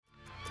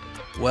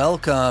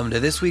Welcome to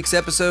this week's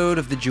episode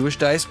of the Jewish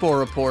Diaspora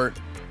Report.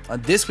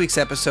 On this week's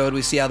episode,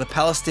 we see how the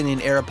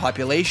Palestinian Arab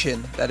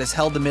population that has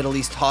held the Middle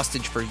East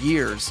hostage for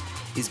years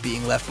is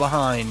being left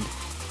behind.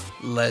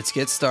 Let's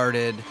get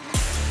started.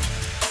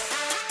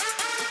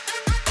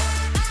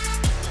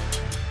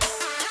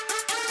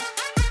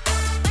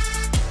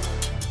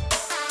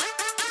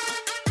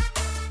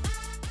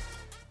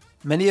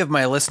 Many of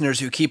my listeners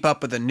who keep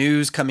up with the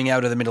news coming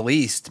out of the Middle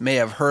East may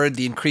have heard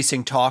the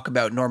increasing talk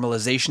about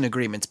normalization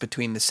agreements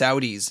between the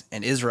Saudis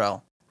and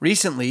Israel.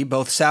 Recently,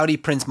 both Saudi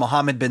Prince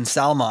Mohammed bin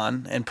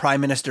Salman and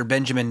Prime Minister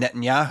Benjamin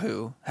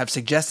Netanyahu have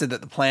suggested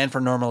that the plan for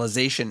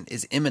normalization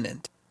is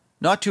imminent.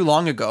 Not too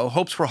long ago,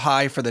 hopes were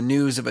high for the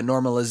news of a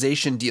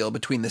normalization deal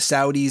between the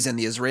Saudis and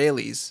the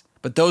Israelis,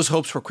 but those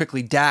hopes were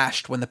quickly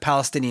dashed when the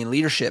Palestinian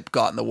leadership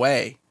got in the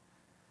way.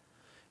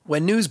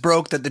 When news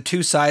broke that the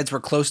two sides were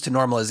close to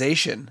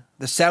normalization,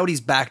 the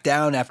Saudis backed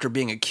down after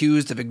being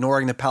accused of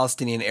ignoring the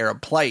Palestinian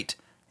Arab plight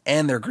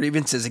and their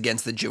grievances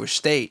against the Jewish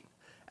state.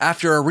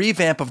 After a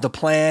revamp of the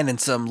plan and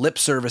some lip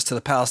service to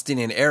the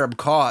Palestinian Arab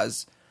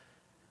cause,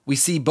 we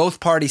see both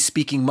parties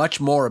speaking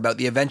much more about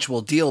the eventual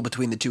deal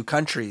between the two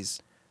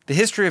countries. The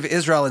history of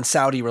Israel and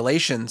Saudi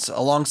relations,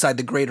 alongside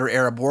the greater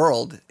Arab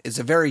world, is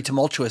a very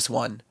tumultuous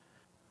one.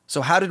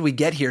 So how did we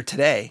get here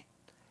today?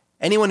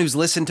 Anyone who's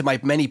listened to my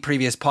many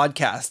previous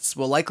podcasts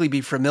will likely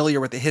be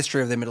familiar with the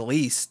history of the Middle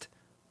East.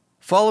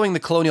 Following the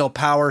colonial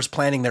powers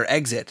planning their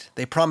exit,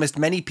 they promised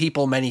many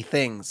people many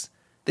things.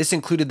 This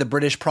included the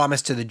British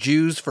promise to the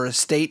Jews for a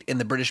state in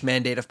the British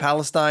Mandate of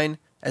Palestine,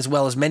 as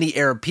well as many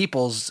Arab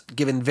peoples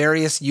given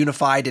various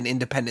unified and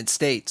independent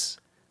states.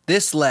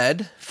 This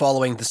led,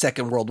 following the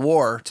Second World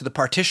War, to the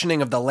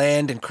partitioning of the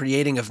land and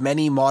creating of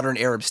many modern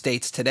Arab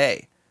states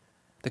today.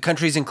 The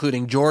countries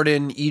including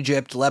Jordan,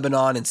 Egypt,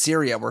 Lebanon, and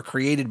Syria were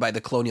created by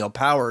the colonial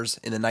powers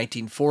in the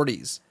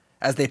 1940s,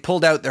 as they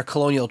pulled out their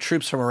colonial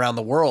troops from around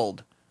the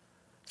world.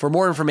 For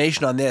more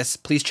information on this,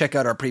 please check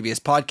out our previous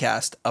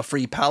podcast, A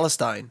Free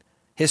Palestine,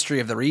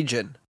 History of the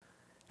Region.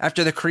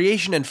 After the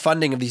creation and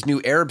funding of these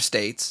new Arab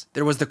states,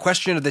 there was the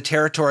question of the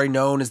territory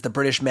known as the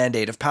British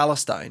Mandate of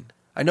Palestine.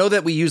 I know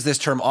that we use this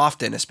term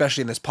often,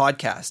 especially in this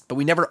podcast, but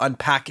we never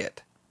unpack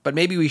it. But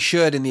maybe we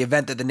should in the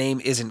event that the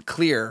name isn't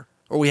clear,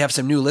 or we have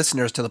some new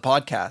listeners to the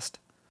podcast.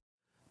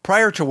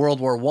 Prior to World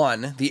War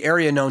I, the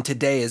area known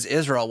today as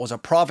Israel was a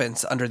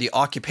province under the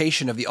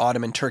occupation of the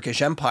Ottoman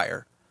Turkish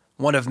Empire,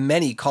 one of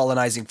many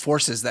colonizing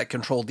forces that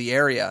controlled the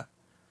area.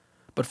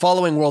 But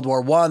following World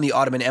War I, the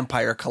Ottoman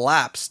Empire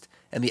collapsed,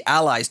 and the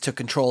Allies took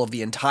control of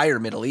the entire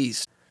Middle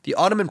East. The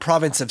Ottoman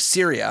province of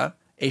Syria,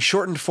 a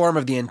shortened form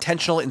of the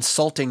intentional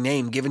insulting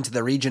name given to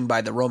the region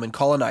by the Roman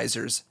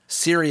colonizers,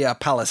 Syria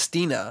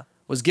Palestina,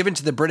 was given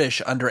to the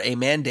British under a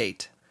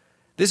mandate.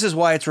 This is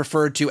why it's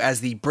referred to as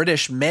the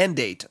British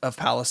Mandate of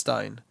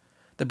Palestine.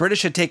 The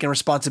British had taken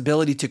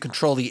responsibility to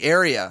control the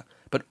area,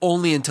 but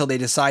only until they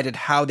decided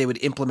how they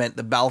would implement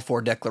the Balfour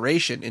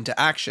Declaration into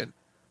action.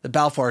 The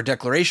Balfour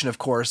Declaration, of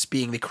course,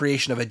 being the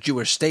creation of a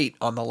Jewish state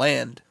on the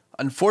land.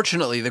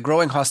 Unfortunately, the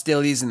growing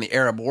hostilities in the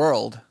Arab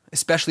world,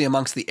 especially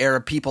amongst the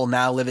Arab people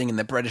now living in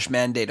the British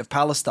Mandate of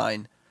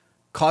Palestine,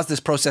 caused this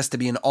process to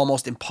be an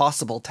almost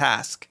impossible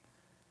task.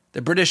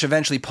 The British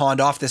eventually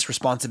pawned off this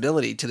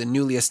responsibility to the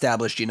newly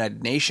established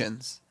United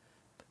Nations.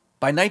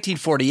 By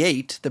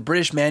 1948, the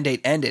British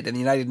Mandate ended and the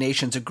United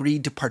Nations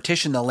agreed to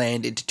partition the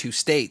land into two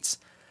states,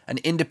 an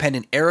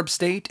independent Arab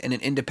state and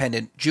an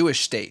independent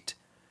Jewish state.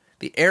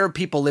 The Arab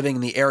people living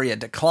in the area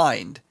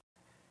declined.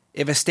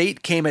 If a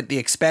state came at the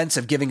expense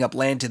of giving up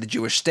land to the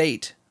Jewish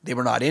state, they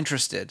were not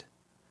interested.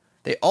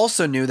 They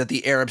also knew that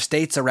the Arab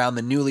states around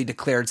the newly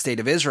declared State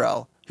of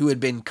Israel, who had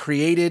been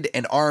created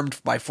and armed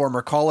by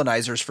former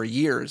colonizers for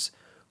years,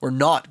 were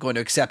not going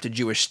to accept a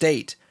Jewish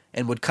state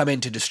and would come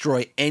in to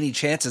destroy any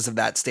chances of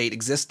that state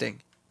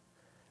existing.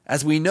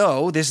 As we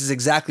know, this is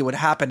exactly what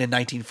happened in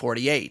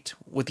 1948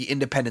 with the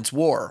Independence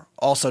War,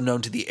 also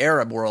known to the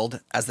Arab world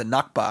as the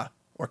Nakba,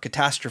 or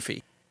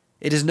catastrophe.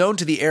 It is known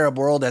to the Arab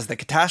world as the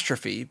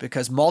catastrophe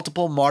because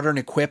multiple modern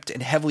equipped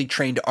and heavily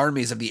trained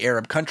armies of the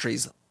Arab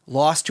countries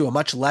lost to a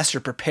much lesser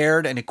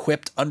prepared and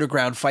equipped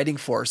underground fighting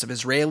force of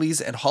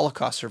Israelis and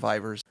Holocaust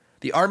survivors.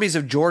 The armies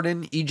of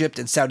Jordan, Egypt,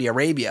 and Saudi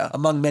Arabia,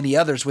 among many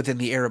others within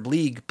the Arab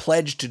League,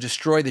 pledged to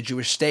destroy the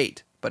Jewish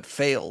state, but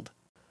failed.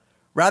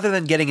 Rather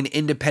than getting an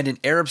independent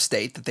Arab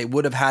state that they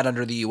would have had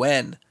under the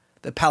UN,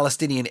 the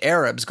Palestinian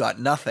Arabs got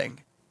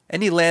nothing.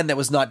 Any land that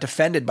was not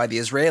defended by the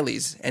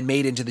Israelis and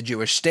made into the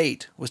Jewish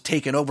state was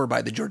taken over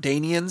by the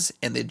Jordanians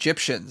and the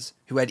Egyptians,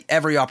 who had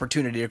every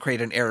opportunity to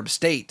create an Arab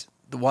state,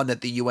 the one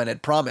that the UN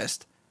had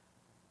promised,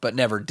 but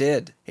never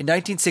did. In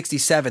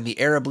 1967, the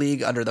Arab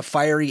League, under the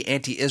fiery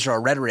anti-Israel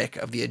rhetoric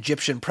of the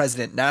Egyptian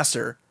President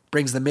Nasser,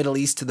 brings the Middle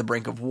East to the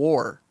brink of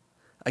war.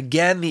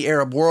 Again, the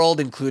Arab world,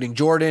 including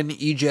Jordan,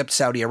 Egypt,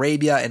 Saudi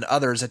Arabia, and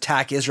others,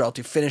 attack Israel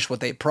to finish what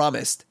they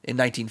promised in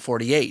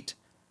 1948,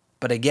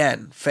 but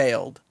again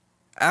failed.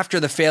 After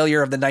the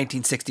failure of the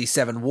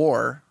 1967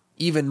 war,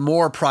 even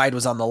more pride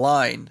was on the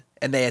line,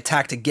 and they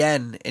attacked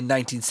again in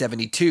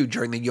 1972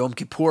 during the Yom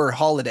Kippur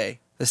holiday.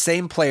 The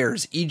same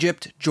players,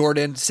 Egypt,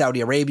 Jordan,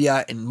 Saudi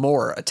Arabia, and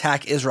more,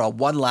 attack Israel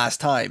one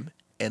last time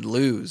and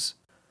lose.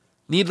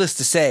 Needless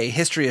to say,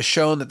 history has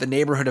shown that the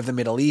neighborhood of the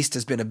Middle East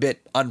has been a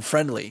bit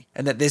unfriendly,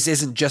 and that this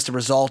isn't just a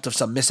result of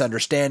some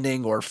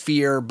misunderstanding or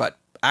fear, but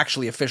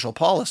actually official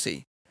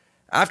policy.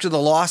 After the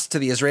loss to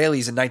the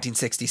Israelis in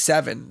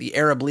 1967, the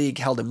Arab League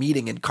held a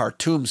meeting in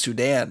Khartoum,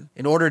 Sudan,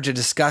 in order to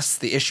discuss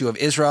the issue of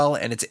Israel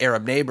and its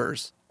Arab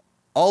neighbors.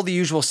 All the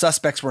usual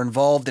suspects were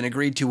involved and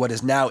agreed to what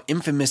is now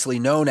infamously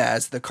known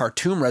as the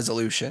Khartoum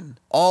Resolution.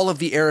 All of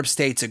the Arab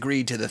states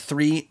agreed to the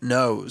 3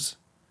 no's.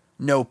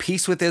 No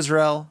peace with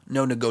Israel,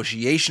 no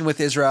negotiation with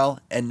Israel,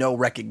 and no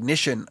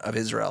recognition of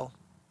Israel.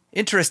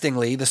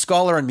 Interestingly, the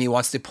scholar in me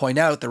wants to point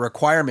out the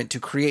requirement to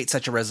create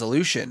such a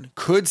resolution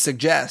could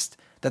suggest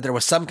that there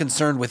was some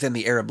concern within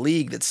the Arab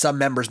League that some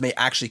members may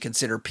actually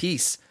consider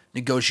peace,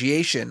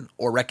 negotiation,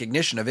 or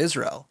recognition of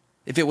Israel.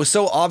 If it was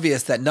so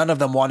obvious that none of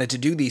them wanted to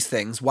do these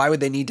things, why would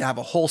they need to have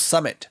a whole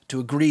summit to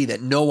agree that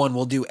no one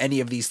will do any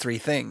of these 3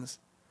 things?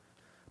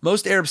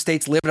 Most Arab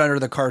states lived under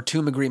the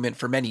Khartoum Agreement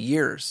for many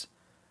years.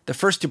 The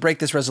first to break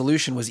this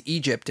resolution was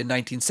Egypt in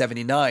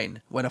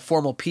 1979, when a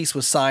formal peace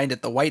was signed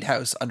at the White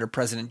House under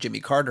President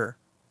Jimmy Carter.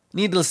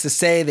 Needless to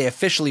say, they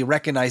officially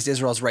recognized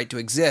Israel's right to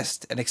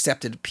exist and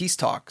accepted peace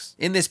talks.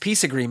 In this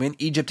peace agreement,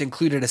 Egypt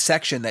included a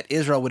section that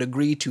Israel would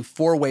agree to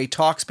 4-way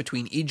talks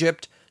between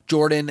Egypt,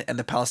 Jordan, and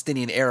the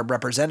Palestinian Arab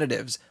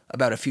representatives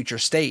about a future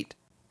state.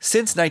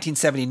 Since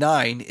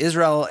 1979,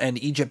 Israel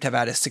and Egypt have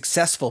had a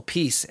successful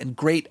peace and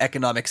great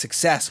economic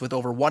success with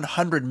over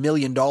 $100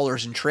 million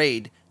in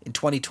trade in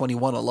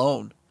 2021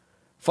 alone.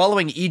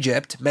 Following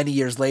Egypt, many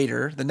years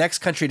later, the next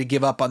country to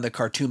give up on the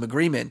Khartoum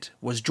Agreement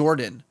was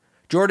Jordan.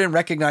 Jordan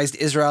recognized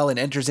Israel and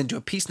enters into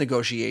a peace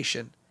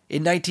negotiation.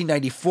 In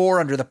 1994,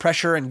 under the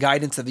pressure and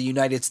guidance of the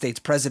United States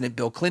President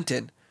Bill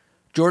Clinton,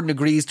 Jordan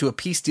agrees to a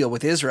peace deal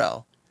with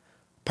Israel.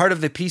 Part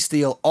of the peace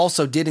deal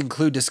also did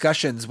include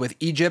discussions with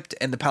Egypt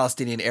and the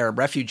Palestinian Arab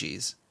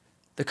refugees.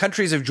 The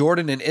countries of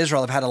Jordan and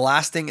Israel have had a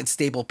lasting and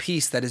stable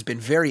peace that has been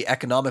very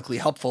economically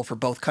helpful for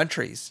both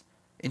countries.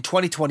 In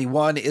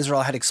 2021,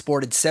 Israel had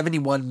exported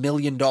 $71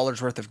 million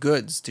worth of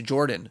goods to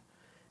Jordan,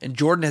 and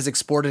Jordan has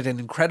exported an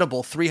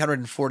incredible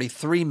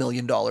 $343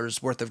 million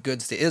worth of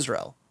goods to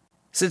Israel.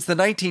 Since the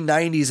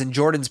 1990s and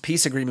Jordan's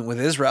peace agreement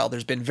with Israel,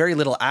 there's been very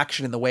little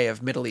action in the way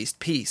of Middle East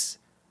peace.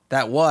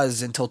 That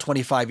was until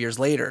 25 years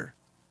later.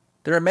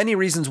 There are many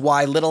reasons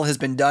why little has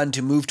been done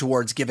to move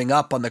towards giving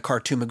up on the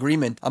Khartoum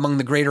Agreement among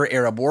the greater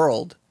Arab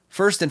world.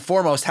 First and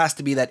foremost has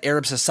to be that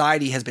Arab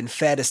society has been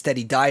fed a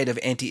steady diet of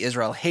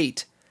anti-Israel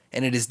hate,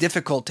 and it is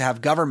difficult to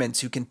have governments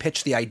who can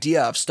pitch the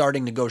idea of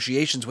starting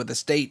negotiations with a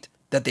state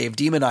that they have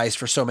demonized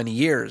for so many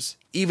years,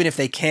 even if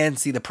they can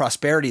see the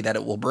prosperity that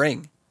it will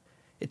bring.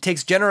 It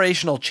takes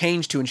generational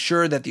change to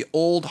ensure that the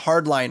old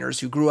hardliners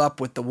who grew up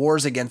with the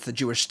wars against the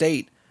Jewish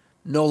state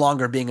no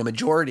longer being a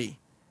majority.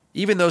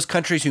 Even those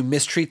countries who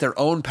mistreat their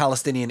own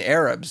Palestinian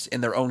Arabs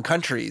in their own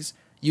countries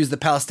use the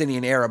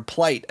Palestinian Arab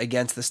plight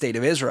against the state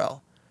of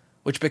Israel,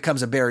 which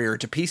becomes a barrier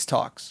to peace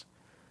talks.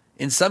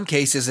 In some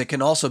cases, it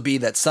can also be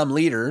that some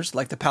leaders,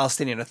 like the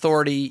Palestinian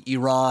Authority,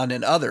 Iran,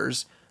 and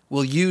others,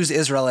 will use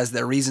Israel as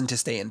their reason to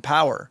stay in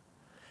power.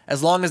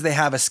 As long as they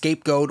have a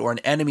scapegoat or an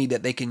enemy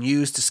that they can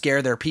use to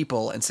scare their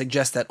people and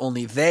suggest that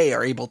only they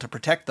are able to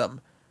protect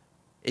them,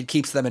 it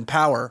keeps them in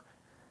power.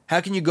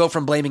 How can you go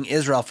from blaming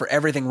Israel for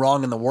everything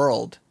wrong in the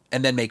world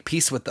and then make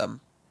peace with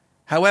them?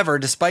 However,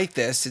 despite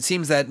this, it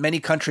seems that many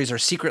countries are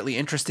secretly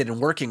interested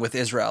in working with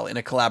Israel in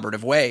a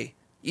collaborative way,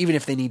 even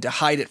if they need to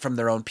hide it from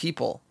their own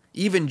people.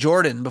 Even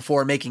Jordan,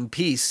 before making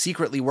peace,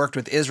 secretly worked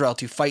with Israel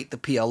to fight the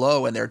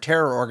PLO and their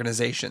terror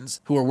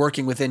organizations who were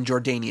working within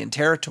Jordanian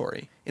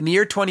territory. In the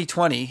year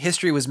 2020,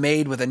 history was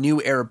made with a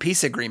new Arab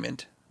peace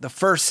agreement, the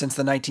first since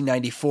the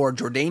 1994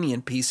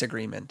 Jordanian peace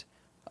agreement.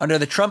 Under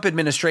the Trump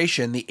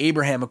administration, the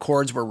Abraham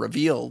Accords were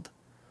revealed,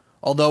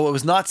 although it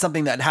was not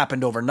something that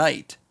happened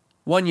overnight.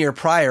 1 year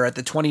prior, at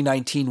the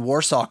 2019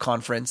 Warsaw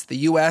Conference, the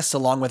U.S.,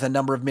 along with a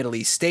number of Middle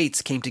East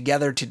states, came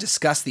together to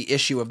discuss the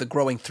issue of the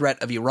growing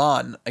threat of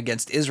Iran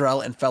against Israel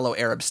and fellow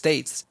Arab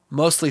states,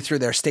 mostly through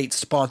their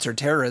state-sponsored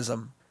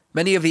terrorism.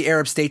 Many of the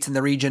Arab states in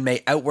the region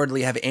may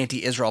outwardly have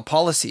anti-Israel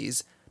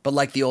policies, but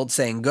like the old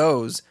saying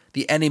goes,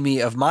 the enemy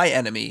of my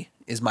enemy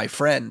is my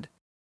friend.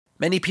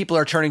 Many people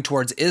are turning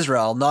towards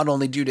Israel not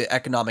only due to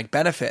economic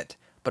benefit,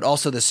 but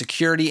also the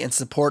security and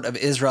support of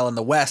Israel in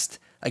the West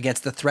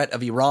against the threat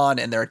of Iran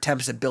and their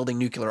attempts at building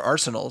nuclear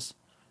arsenals.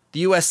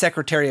 The U.S.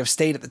 Secretary of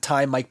State at the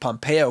time, Mike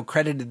Pompeo,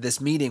 credited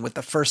this meeting with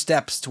the first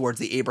steps towards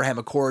the Abraham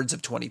Accords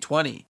of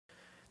 2020.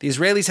 The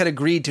Israelis had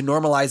agreed to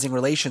normalizing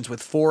relations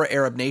with 4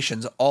 Arab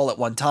nations all at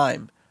one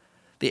time.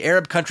 The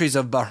Arab countries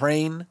of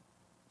Bahrain,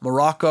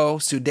 Morocco,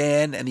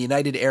 Sudan, and the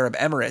United Arab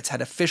Emirates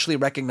had officially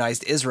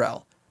recognized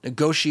Israel,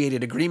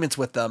 negotiated agreements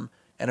with them,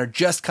 and are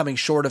just coming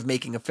short of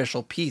making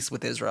official peace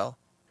with Israel.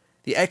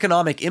 The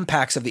economic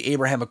impacts of the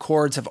Abraham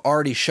Accords have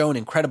already shown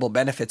incredible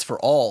benefits for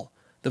all.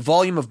 The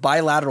volume of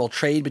bilateral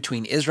trade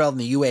between Israel and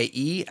the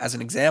UAE, as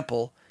an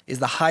example, is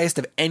the highest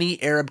of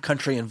any Arab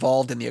country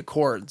involved in the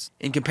Accords.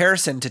 In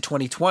comparison to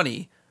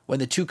 2020, When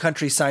the two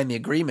countries signed the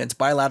agreements,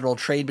 bilateral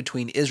trade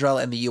between Israel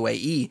and the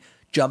UAE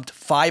jumped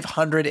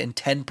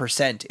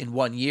 510% in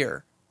 1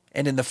 year.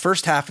 And in the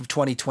first half of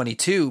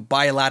 2022,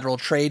 bilateral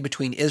trade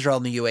between Israel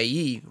and the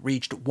UAE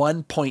reached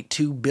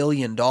 $1.2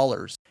 billion.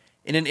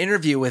 In an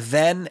interview with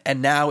then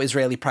and now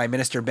Israeli Prime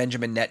Minister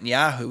Benjamin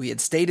Netanyahu, he had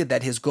stated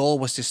that his goal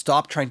was to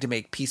stop trying to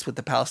make peace with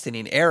the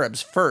Palestinian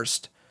Arabs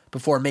first,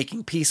 before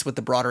making peace with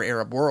the broader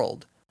Arab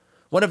world.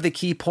 One of the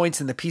key points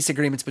in the peace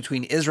agreements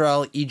between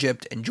Israel,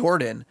 Egypt, and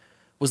Jordan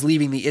was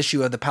leaving the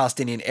issue of the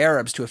Palestinian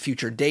Arabs to a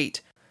future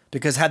date,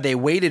 because had they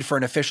waited for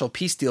an official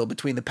peace deal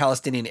between the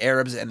Palestinian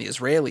Arabs and the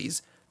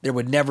Israelis, there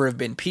would never have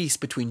been peace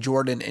between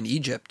Jordan and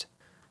Egypt.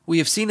 We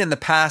have seen in the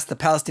past the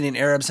Palestinian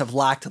Arabs have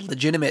lacked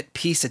legitimate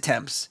peace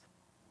attempts.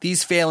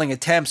 These failing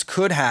attempts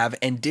could have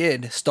and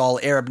did stall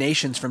Arab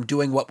nations from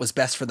doing what was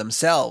best for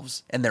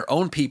themselves and their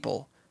own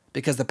people,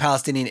 because the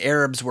Palestinian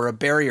Arabs were a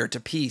barrier to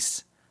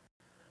peace.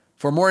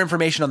 For more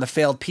information on the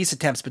failed peace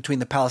attempts between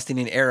the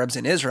Palestinian Arabs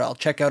and Israel,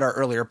 check out our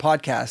earlier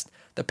podcast,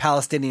 The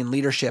Palestinian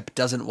Leadership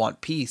Doesn't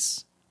Want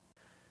Peace.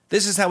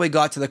 This is how we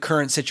got to the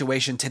current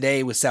situation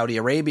today with Saudi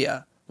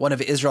Arabia, one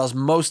of Israel's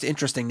most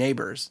interesting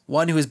neighbors,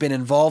 one who has been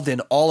involved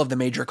in all of the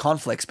major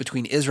conflicts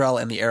between Israel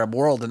and the Arab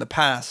world in the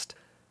past.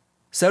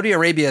 Saudi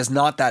Arabia is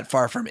not that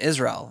far from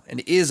Israel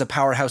and is a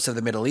powerhouse of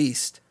the Middle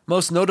East.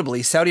 Most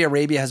notably, Saudi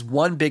Arabia has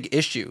one big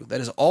issue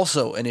that is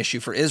also an issue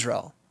for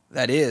Israel.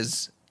 That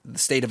is, the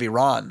state of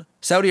Iran.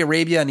 Saudi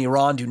Arabia and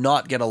Iran do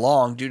not get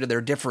along due to their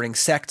differing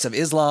sects of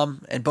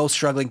Islam, and both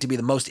struggling to be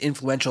the most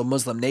influential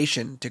Muslim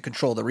nation to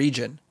control the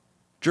region.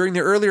 During the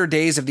earlier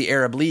days of the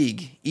Arab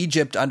League,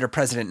 Egypt under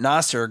President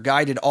Nasser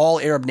guided all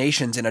Arab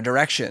nations in a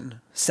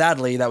direction.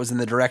 Sadly, that was in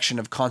the direction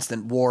of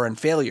constant war and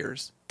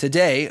failures.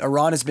 Today,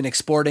 Iran has been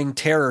exporting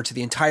terror to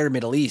the entire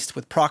Middle East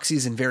with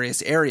proxies in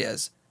various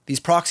areas. These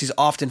proxies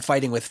often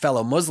fighting with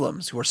fellow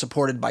Muslims who are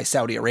supported by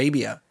Saudi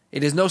Arabia.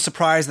 It is no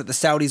surprise that the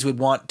Saudis would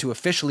want to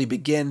officially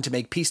begin to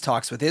make peace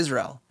talks with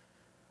Israel.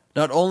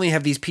 Not only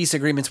have these peace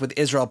agreements with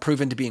Israel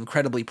proven to be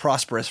incredibly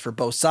prosperous for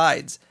both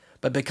sides,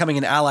 but becoming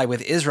an ally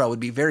with Israel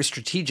would be very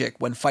strategic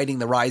when fighting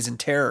the rise in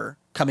terror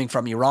coming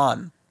from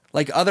Iran.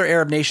 Like other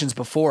Arab nations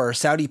before,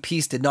 Saudi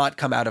peace did not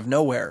come out of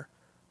nowhere.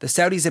 The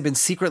Saudis have been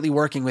secretly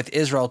working with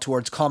Israel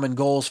towards common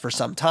goals for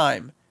some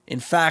time.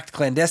 In fact,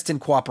 clandestine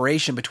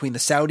cooperation between the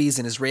Saudis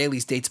and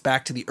Israelis dates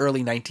back to the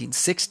early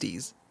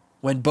 1960s,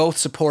 when both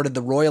supported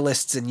the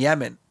royalists in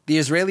Yemen. The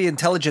Israeli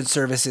intelligence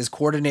services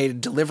coordinated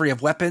delivery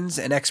of weapons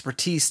and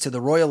expertise to the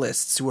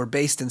royalists who were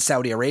based in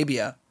Saudi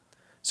Arabia.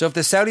 So if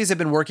the Saudis have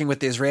been working with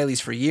the Israelis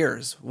for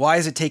years, why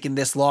has it taken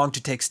this long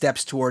to take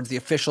steps towards the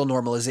official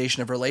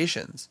normalization of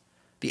relations?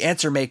 The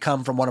answer may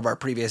come from one of our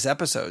previous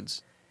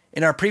episodes.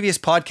 In our previous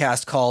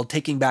podcast called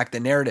Taking Back the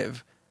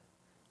Narrative,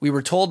 we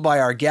were told by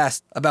our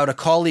guest about a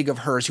colleague of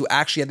hers who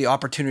actually had the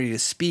opportunity to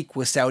speak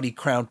with Saudi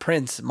Crown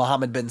Prince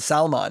Mohammed bin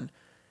Salman,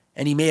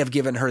 and he may have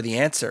given her the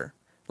answer.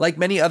 Like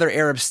many other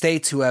Arab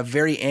states who have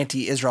very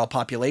anti-Israel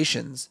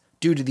populations,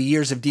 due to the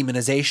years of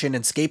demonization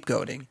and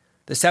scapegoating,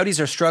 the Saudis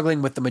are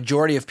struggling with the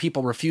majority of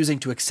people refusing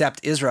to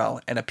accept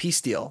Israel and a peace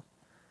deal.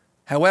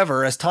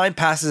 However, as time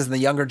passes and the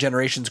younger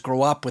generations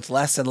grow up with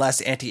less and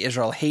less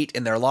anti-Israel hate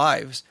in their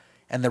lives,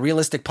 and the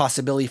realistic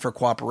possibility for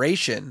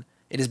cooperation,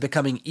 it is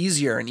becoming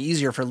easier and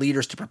easier for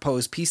leaders to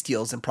propose peace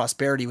deals and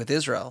prosperity with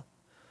Israel.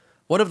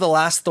 One of the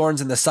last thorns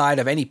in the side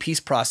of any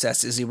peace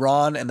process is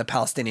Iran and the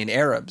Palestinian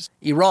Arabs.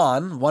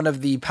 Iran, one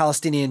of the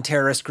Palestinian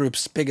terrorist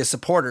group's biggest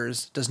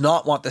supporters, does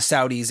not want the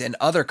Saudis and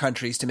other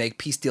countries to make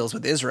peace deals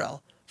with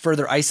Israel,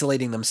 further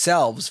isolating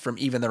themselves from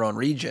even their own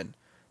region.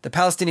 The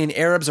Palestinian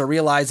Arabs are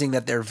realizing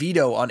that their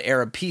veto on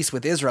Arab peace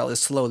with Israel is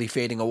slowly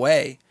fading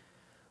away.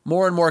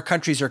 More and more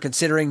countries are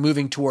considering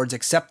moving towards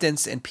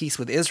acceptance and peace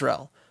with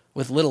Israel,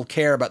 with little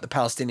care about the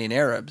Palestinian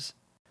Arabs.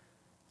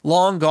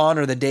 Long gone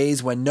are the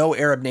days when no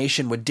Arab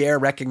nation would dare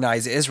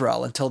recognize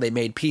Israel until they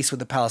made peace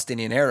with the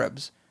Palestinian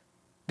Arabs.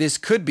 This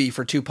could be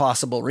for two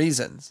possible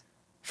reasons.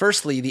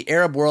 Firstly, the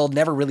Arab world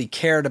never really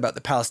cared about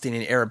the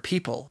Palestinian Arab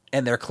people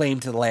and their claim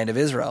to the land of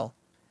Israel.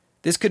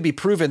 This could be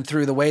proven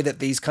through the way that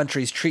these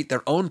countries treat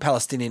their own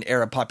Palestinian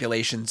Arab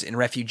populations in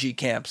refugee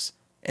camps.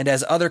 And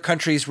as other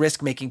countries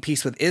risk making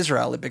peace with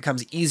Israel, it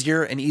becomes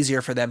easier and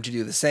easier for them to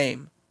do the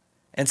same.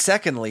 And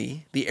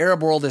secondly, the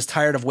Arab world is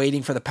tired of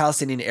waiting for the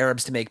Palestinian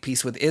Arabs to make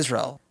peace with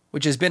Israel,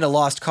 which has been a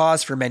lost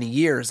cause for many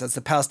years as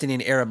the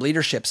Palestinian Arab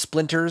leadership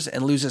splinters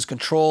and loses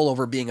control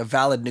over being a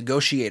valid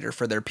negotiator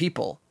for their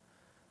people.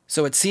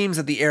 So it seems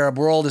that the Arab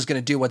world is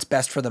going to do what's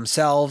best for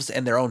themselves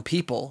and their own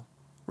people,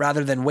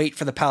 rather than wait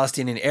for the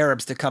Palestinian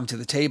Arabs to come to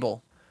the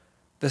table.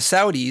 The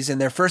Saudis, in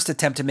their first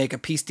attempt to make a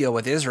peace deal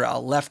with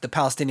Israel, left the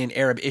Palestinian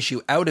Arab issue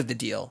out of the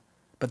deal,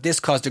 but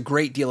this caused a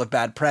great deal of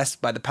bad press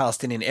by the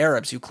Palestinian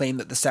Arabs who claimed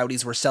that the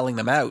Saudis were selling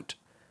them out.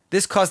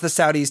 This caused the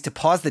Saudis to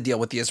pause the deal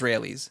with the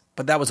Israelis,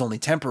 but that was only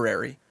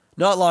temporary.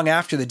 Not long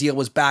after, the deal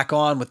was back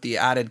on with the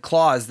added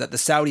clause that the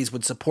Saudis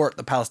would support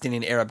the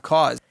Palestinian Arab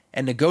cause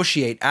and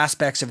negotiate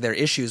aspects of their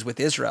issues with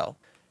Israel.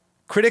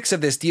 Critics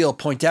of this deal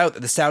point out that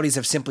the Saudis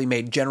have simply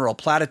made general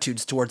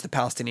platitudes towards the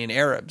Palestinian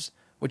Arabs,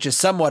 which is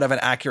somewhat of an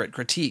accurate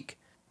critique.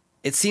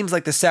 It seems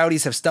like the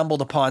Saudis have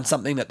stumbled upon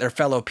something that their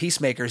fellow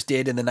peacemakers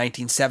did in the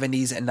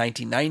 1970s and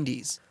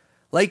 1990s.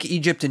 Like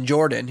Egypt and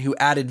Jordan, who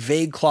added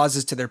vague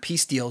clauses to their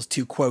peace deals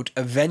to, quote,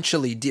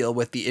 eventually deal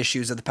with the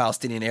issues of the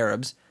Palestinian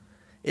Arabs,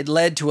 it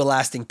led to a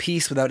lasting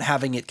peace without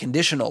having it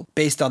conditional,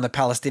 based on the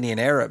Palestinian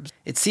Arabs.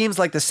 It seems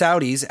like the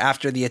Saudis,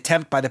 after the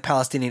attempt by the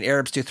Palestinian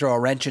Arabs to throw a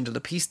wrench into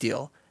the peace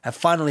deal, have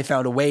finally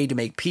found a way to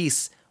make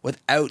peace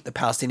without the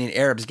Palestinian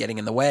Arabs getting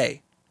in the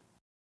way.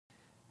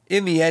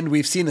 In the end,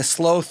 we've seen a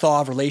slow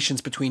thaw of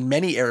relations between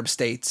many Arab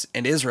states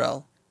and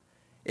Israel.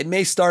 It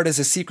may start as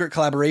a secret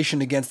collaboration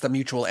against a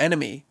mutual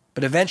enemy,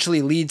 but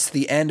eventually leads to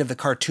the end of the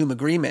Khartoum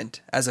Agreement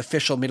as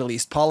official Middle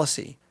East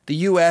policy. The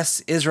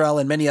US, Israel,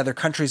 and many other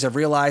countries have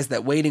realized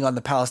that waiting on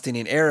the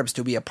Palestinian Arabs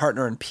to be a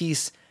partner in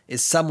peace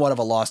is somewhat of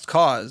a lost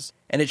cause,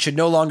 and it should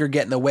no longer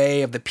get in the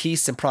way of the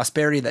peace and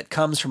prosperity that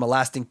comes from a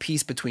lasting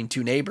peace between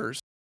two neighbors.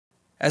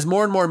 As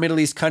more and more Middle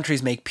East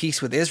countries make peace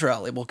with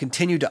Israel, it will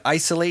continue to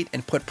isolate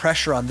and put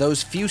pressure on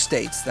those few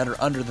states that are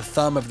under the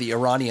thumb of the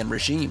Iranian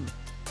regime.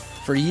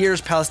 For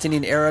years,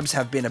 Palestinian Arabs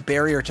have been a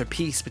barrier to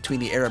peace between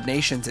the Arab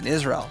nations and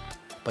Israel,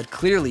 but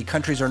clearly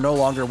countries are no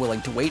longer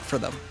willing to wait for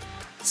them.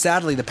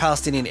 Sadly, the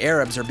Palestinian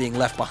Arabs are being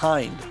left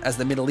behind as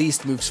the Middle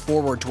East moves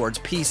forward towards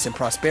peace and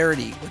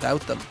prosperity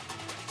without them.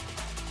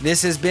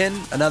 This has been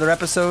another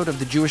episode of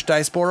the Jewish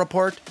Diaspora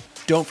Report.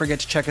 Don't forget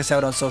to check us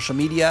out on social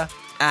media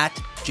at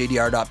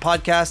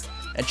jdr.podcast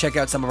and check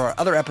out some of our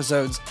other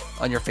episodes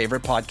on your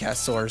favorite podcast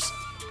source.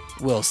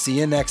 We'll see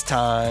you next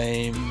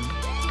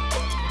time.